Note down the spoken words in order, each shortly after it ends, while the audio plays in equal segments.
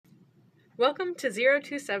Welcome to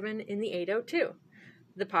 027 in the 802,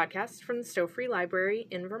 the podcast from the Stowe Free Library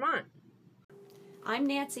in Vermont. I'm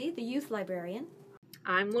Nancy, the youth librarian.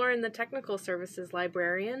 I'm Lauren, the technical services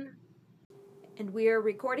librarian. And we are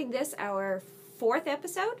recording this, our fourth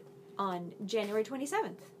episode, on January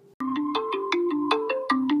 27th.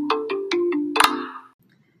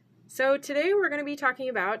 So today we're going to be talking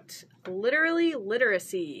about literally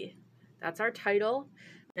literacy. That's our title,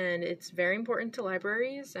 and it's very important to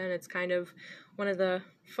libraries, and it's kind of one of the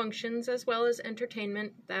functions as well as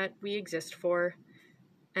entertainment that we exist for.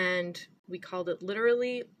 And we called it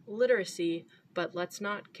literally literacy, but let's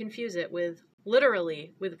not confuse it with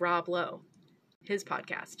literally with Rob Lowe, his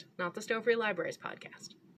podcast, not the Stowe Free Library's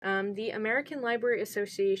podcast. The American Library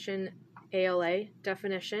Association, ALA,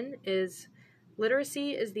 definition is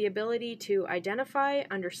literacy is the ability to identify,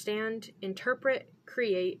 understand, interpret,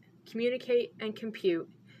 create, communicate, and compute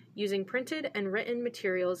using printed and written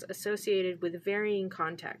materials associated with varying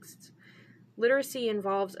contexts. Literacy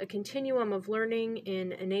involves a continuum of learning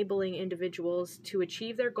in enabling individuals to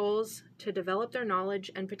achieve their goals, to develop their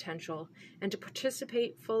knowledge and potential, and to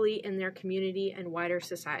participate fully in their community and wider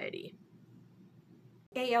society.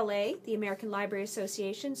 ALA, the American Library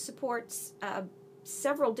Association, supports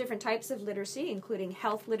several different types of literacy, including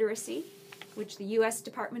health literacy, which the U.S.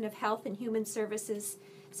 Department of Health and Human Services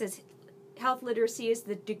says health literacy is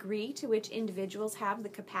the degree to which individuals have the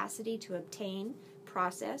capacity to obtain,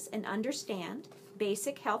 process, and understand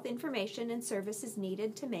basic health information and services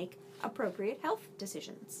needed to make appropriate health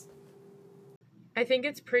decisions. I think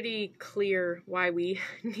it's pretty clear why we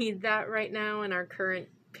need that right now in our current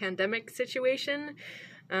pandemic situation.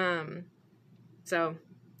 So,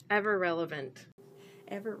 ever relevant.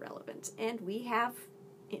 Ever relevant. And we have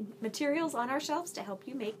materials on our shelves to help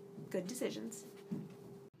you make good decisions.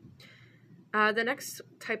 The next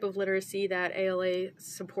type of literacy that ALA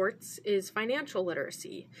supports is financial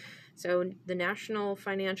literacy. So the National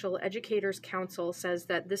Financial Educators Council says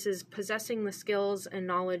that this is possessing the skills and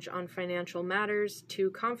knowledge on financial matters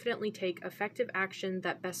to confidently take effective action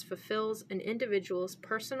that best fulfills an individual's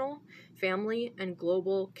personal, family, and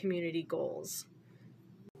global community goals.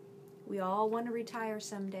 We all want to retire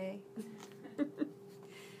someday.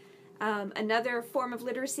 Another form of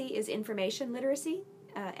literacy is information literacy.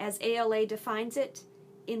 As ALA defines it,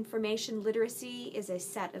 information literacy is a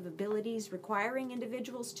set of abilities requiring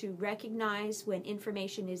individuals to recognize when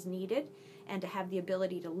information is needed and to have the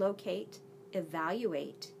ability to locate,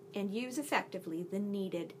 evaluate, and use effectively the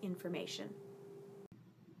needed information.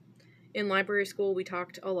 In library school, we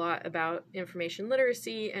talked a lot about information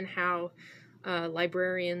literacy and how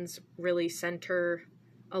librarians really center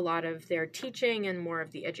a lot of their teaching and more of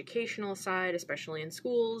the educational side, especially in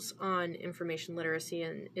schools, on information literacy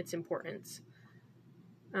and its importance.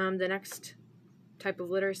 The next type of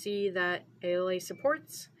literacy that ALA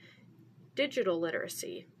supports, digital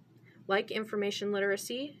literacy. Like information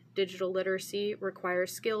literacy, digital literacy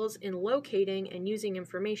requires skills in locating and using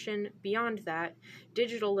information. Beyond that,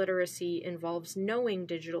 digital literacy involves knowing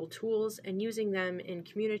digital tools and using them in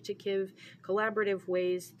communicative, collaborative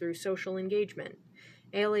ways through social engagement.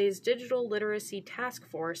 ALA's Digital Literacy Task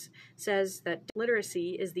Force says that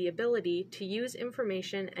literacy is the ability to use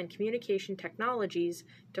information and communication technologies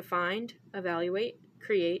to find, evaluate,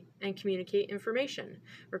 create, and communicate information,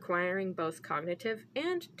 requiring both cognitive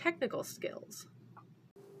and technical skills.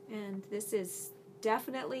 And this has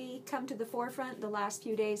definitely come to the forefront the last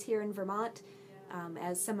few days here in Vermont,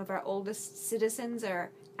 as some of our oldest citizens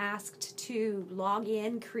are asked to log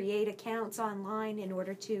in, create accounts online in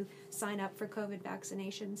order to sign up for COVID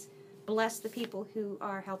vaccinations. Bless the people who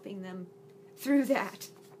are helping them through that.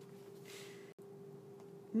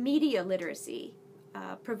 Media literacy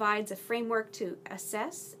provides a framework to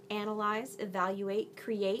assess, analyze, evaluate,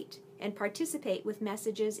 create, and participate with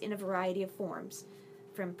messages in a variety of forms,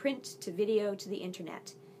 from print to video to the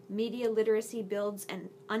internet. Media literacy builds an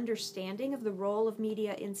understanding of the role of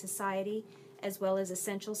media in society, as well as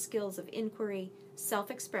essential skills of inquiry,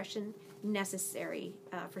 self-expression necessary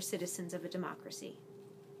for citizens of a democracy.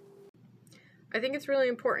 I think it's really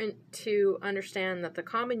important to understand that the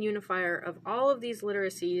common unifier of all of these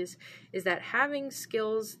literacies is that having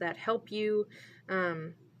skills that help you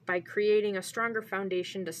by creating a stronger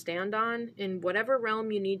foundation to stand on in whatever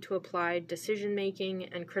realm you need to apply decision-making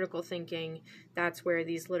and critical thinking, that's where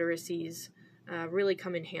these literacies really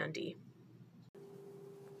come in handy.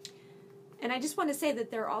 And I just want to say that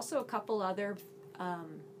there are also a couple other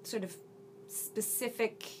sort of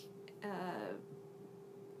specific,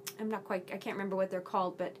 I can't remember what they're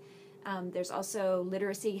called, but there's also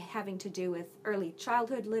literacy having to do with early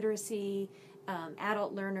childhood literacy,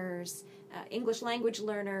 adult learners, English language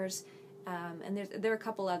learners, And there are a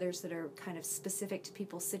couple others that are kind of specific to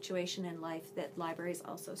people's situation in life that libraries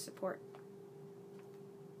also support.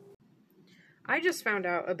 I just found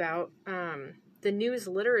out about the News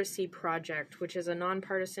Literacy Project, which is a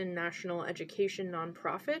nonpartisan national education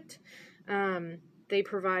nonprofit. They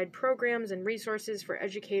provide programs and resources for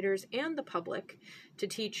educators and the public to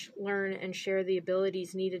teach, learn, and share the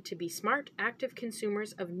abilities needed to be smart, active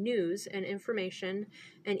consumers of news and information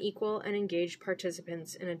and equal and engaged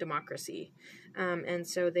participants in a democracy. And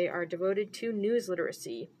so they are devoted to news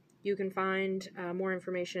literacy. You can find more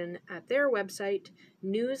information at their website,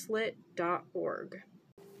 newslit.org.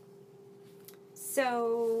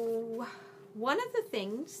 So one of the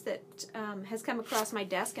things that has come across my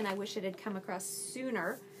desk, and I wish it had come across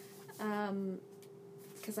sooner,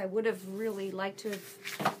 because I would have really liked to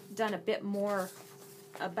have done a bit more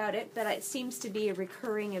about it, but it seems to be a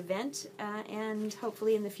recurring event, and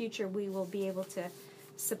hopefully in the future we will be able to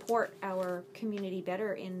support our community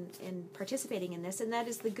better in participating in this, and that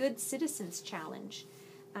is the Good Citizens Challenge,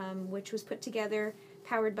 which was put together,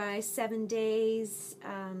 powered by 7 Days,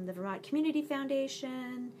 the Vermont Community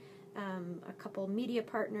Foundation, a couple media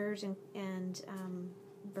partners, and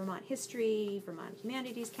Vermont History, Vermont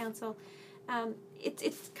Humanities Council.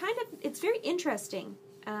 It's very interesting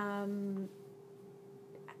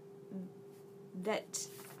that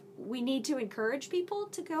we need to encourage people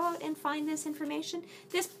to go out and find this information.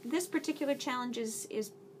 This particular challenge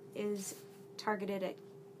is targeted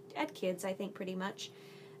at kids, I think, pretty much.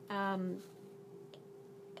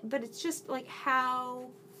 But it's just like how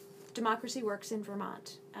democracy works in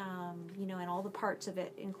Vermont, and all the parts of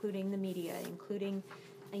it, including the media, including,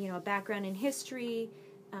 a background in history,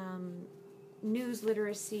 news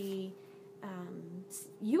literacy,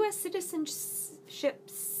 U.S. citizenship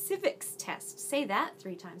civics test. Say that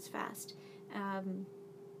 3 times fast.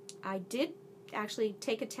 I did actually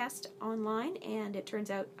take a test online, and it turns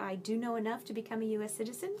out I do know enough to become a U.S.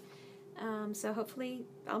 citizen. So hopefully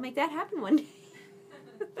I'll make that happen one day.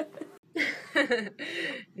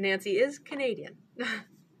 Nancy is Canadian.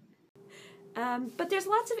 But there's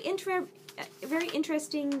lots of very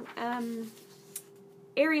interesting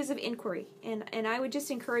areas of inquiry, and I would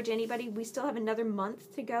just encourage anybody. We still have another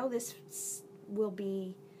month to go. This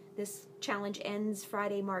challenge ends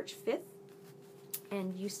Friday, March 5th,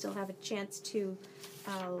 and you still have a chance to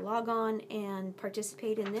log on and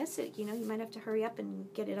participate in this. You might have to hurry up and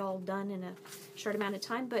get it all done in a short amount of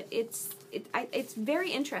time, but it's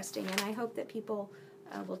very interesting, and I hope that people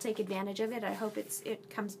will take advantage of it. I hope it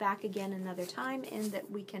comes back again another time, and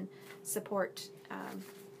that we can support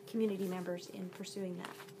community members in pursuing that.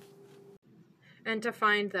 And to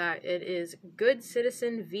find that, it is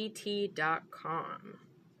goodcitizenvt.com.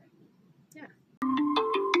 Yeah.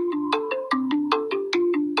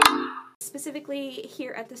 Specifically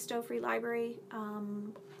here at the Stowe Free Library,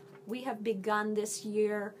 we have begun this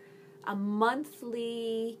year a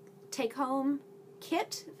monthly take-home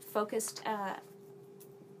kit focused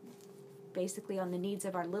basically on the needs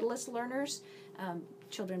of our littlest learners,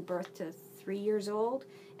 children birth to 3 years old,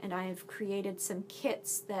 and I have created some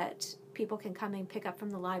kits that people can come and pick up from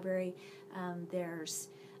the library. There's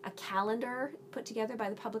a calendar put together by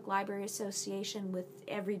the Public Library Association with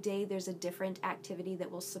every day there's a different activity that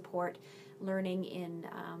will support learning in,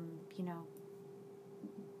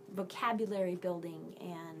 vocabulary building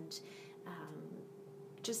and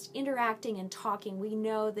just interacting and talking. We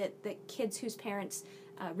know that kids whose parents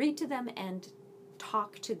read to them and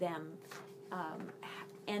talk to them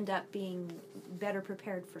end up being better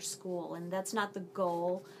prepared for school, and that's not the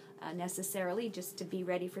goal necessarily, just to be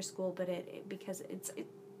ready for school, but because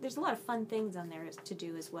there's a lot of fun things on there to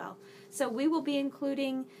do as well. So we will be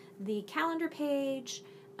including the calendar page.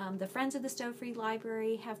 The Friends of the Stowe Free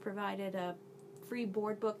Library have provided a free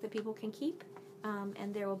board book that people can keep,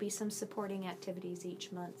 and there will be some supporting activities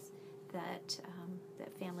each month that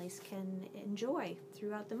families can enjoy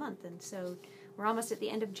throughout the month. And so we're almost at the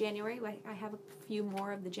end of January. I have a few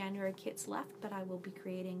more of the January kits left, but I will be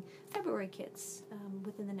creating February kits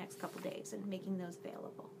within the next couple days and making those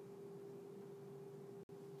available.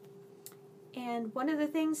 And one of the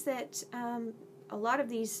things that a lot of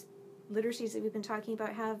these literacies that we've been talking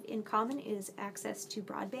about have in common is access to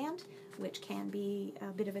broadband, which can be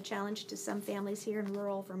a bit of a challenge to some families here in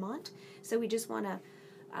rural Vermont. So we just want to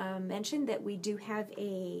mention that we do have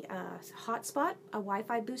a hotspot, a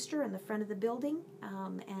Wi-Fi booster in the front of the building,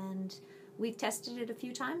 and we've tested it a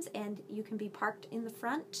few times, and you can be parked in the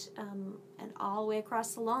front and all the way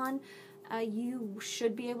across the lawn. You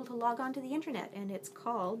should be able to log on to the internet, and it's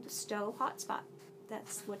called Stowe Hotspot.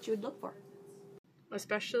 That's what you would look for.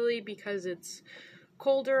 Especially because it's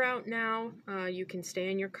colder out now, you can stay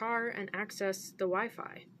in your car and access the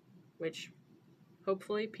Wi-Fi, which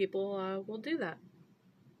hopefully people will do that.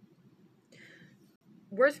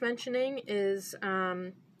 Worth mentioning is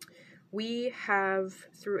we have,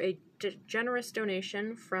 through a generous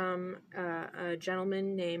donation from a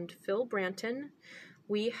gentleman named Phil Branton,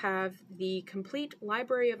 we have the Complete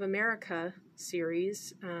Library of America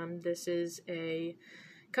series. This is a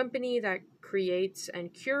company that creates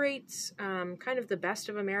and curates kind of the best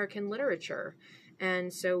of American literature.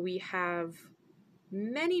 And so we have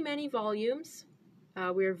many, many volumes.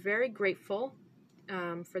 We're very grateful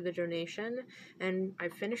for the donation, and I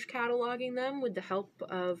finished cataloging them with the help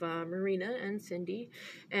of Marina and Cindy,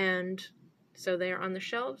 and so they are on the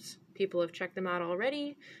shelves. People have checked them out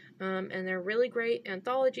already, and they're really great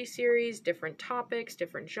anthology series, different topics,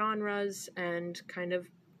 different genres, and kind of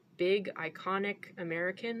big, iconic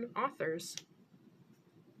American authors.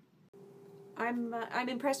 I'm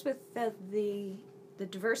impressed with the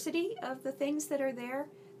diversity of the things that are there.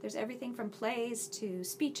 There's everything from plays to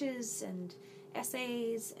speeches and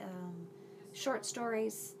essays, short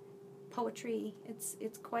stories, poetry.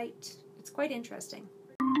 It's quite interesting.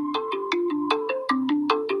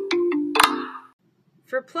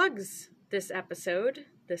 For plugs this episode,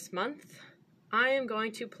 this month, I am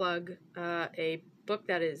going to plug a book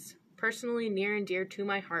that is personally near and dear to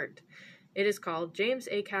my heart. It is called James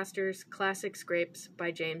Acaster's Classic Scrapes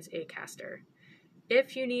by James Acaster.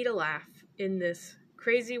 If you need a laugh in this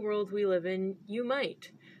crazy world we live in, you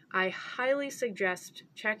might. I highly suggest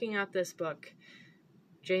checking out this book,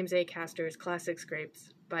 James Acaster's Classic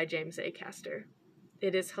Scrapes by James Acaster.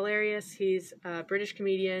 It is hilarious. He's a British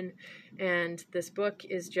comedian, and this book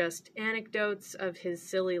is just anecdotes of his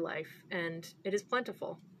silly life, and it is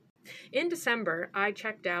plentiful. In December, I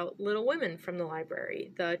checked out Little Women from the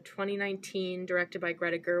library, the 2019 directed by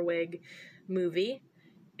Greta Gerwig movie,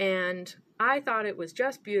 and I thought it was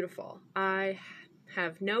just beautiful. I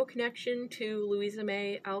have no connection to Louisa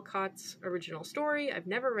May Alcott's original story. I've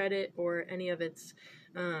never read it or any of its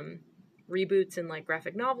reboots in like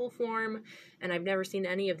graphic novel form, and I've never seen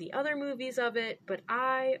any of the other movies of it, but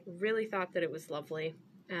I really thought that it was lovely,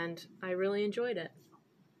 and I really enjoyed it.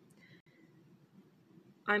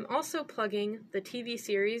 I'm also plugging the TV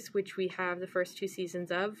series, which we have the first 2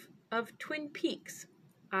 seasons of Twin Peaks.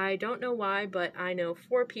 I don't know why, but I know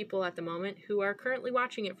 4 people at the moment who are currently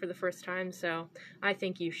watching it for the first time, so I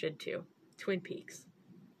think you should too. Twin Peaks.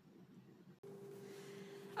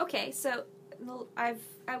 Okay, so I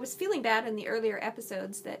was feeling bad in the earlier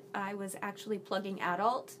episodes that I was actually plugging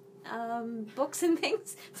adult books and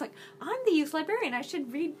things. It's like, I'm the youth librarian. I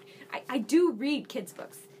should read. I do read kids'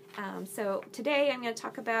 books. So today I'm going to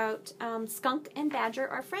talk about Skunk and Badger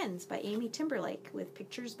Are Friends by Amy Timberlake with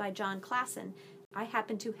pictures by John Klassen. I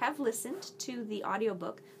happen to have listened to the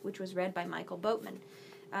audiobook, which was read by Michael Boatman.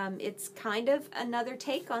 It's kind of another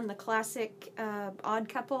take on the classic Odd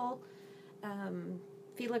Couple,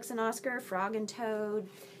 Felix and Oscar, Frog and Toad,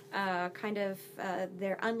 kind of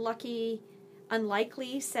their unlikely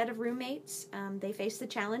set of roommates. They face the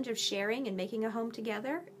challenge of sharing and making a home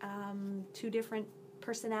together, 2 different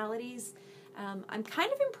personalities. I'm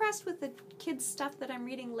kind of impressed with the kids' stuff that I'm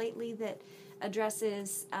reading lately that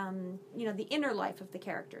addresses, the inner life of the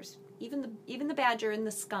characters. Even the badger and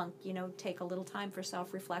the skunk, take a little time for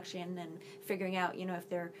self-reflection and figuring out, if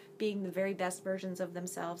they're being the very best versions of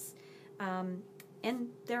themselves. And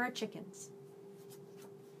there are chickens.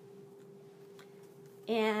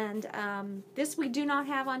 And this we do not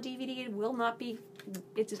have on DVD. It will not be.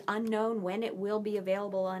 It's unknown when it will be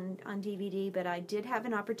available on DVD. But I did have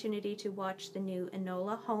an opportunity to watch the new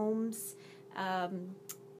Enola Holmes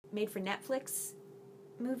made for Netflix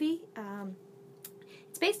movie.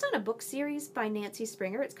 It's based on a book series by Nancy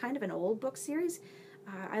Springer. It's kind of an old book series.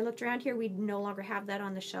 I looked around here. We no longer have that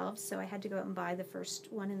on the shelves, so I had to go out and buy the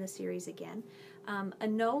first one in the series again.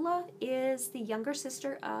 Enola is the younger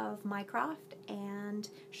sister of Mycroft and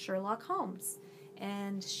Sherlock Holmes,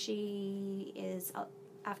 and she is,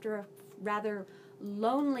 after a rather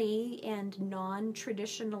lonely and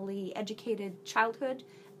non-traditionally educated childhood,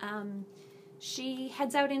 she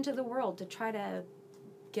heads out into the world to try to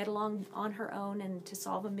get along on her own and to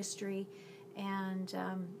solve a mystery. And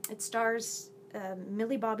it stars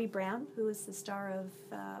Millie Bobby Brown, who is the star of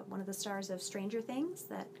one of the stars of Stranger Things,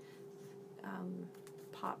 that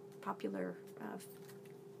popular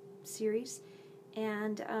series.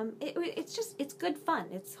 And it's good fun.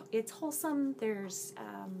 It's wholesome. There's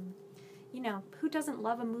who doesn't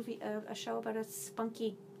love a show about a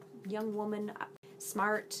spunky young woman,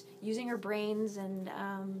 smart, using her brains and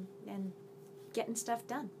getting stuff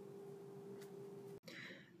done.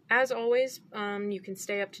 As always, you can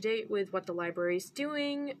stay up to date with what the library is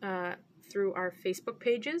doing through our Facebook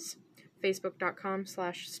pages,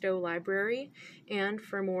 facebook.com/StowLibrary, and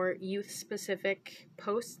for more youth-specific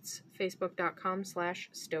posts,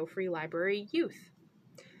 facebook.com/StowFreeLibraryYouth.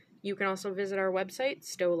 You can also visit our website,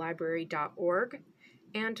 stowlibrary.org,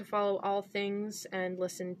 and to follow all things and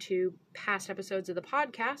listen to past episodes of the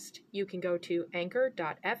podcast, you can go to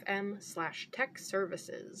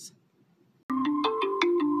anchor.fm/techservices.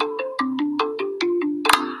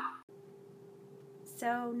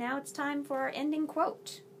 So now it's time for our ending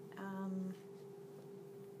quote.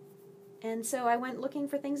 And so I went looking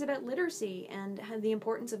for things about literacy and the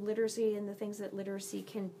importance of literacy and the things that literacy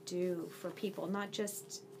can do for people, not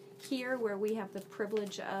just here where we have the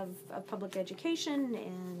privilege of public education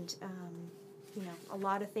and a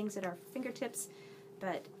lot of things at our fingertips,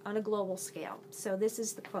 but on a global scale. So this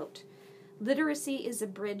is the quote. "Literacy is a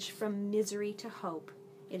bridge from misery to hope.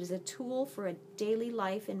 It is a tool for a daily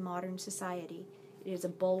life in modern society. It is a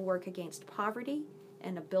bulwark against poverty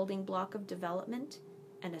and a building block of development,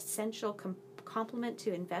 an essential complement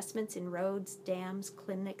to investments in roads, dams,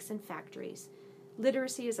 clinics, and factories.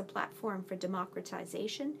 Literacy is a platform for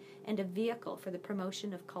democratization and a vehicle for the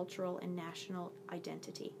promotion of cultural and national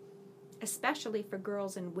identity. Especially for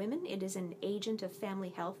girls and women, it is an agent of family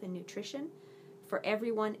health and nutrition. For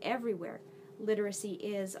everyone, everywhere, literacy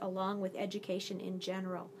is, along with education in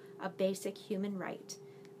general, a basic human right.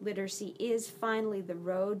 Literacy is finally the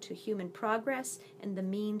road to human progress and the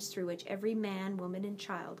means through which every man, woman, and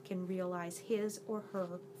child can realize his or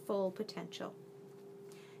her full potential."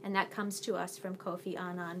 And that comes to us from Kofi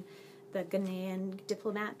Annan, the Ghanaian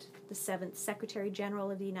diplomat, the 7th Secretary General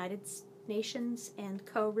of the United Nations, and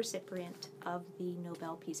co-recipient of the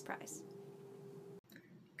Nobel Peace Prize.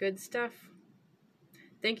 Good stuff.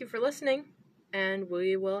 Thank you for listening, and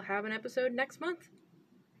we will have an episode next month.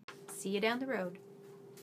 See you down the road.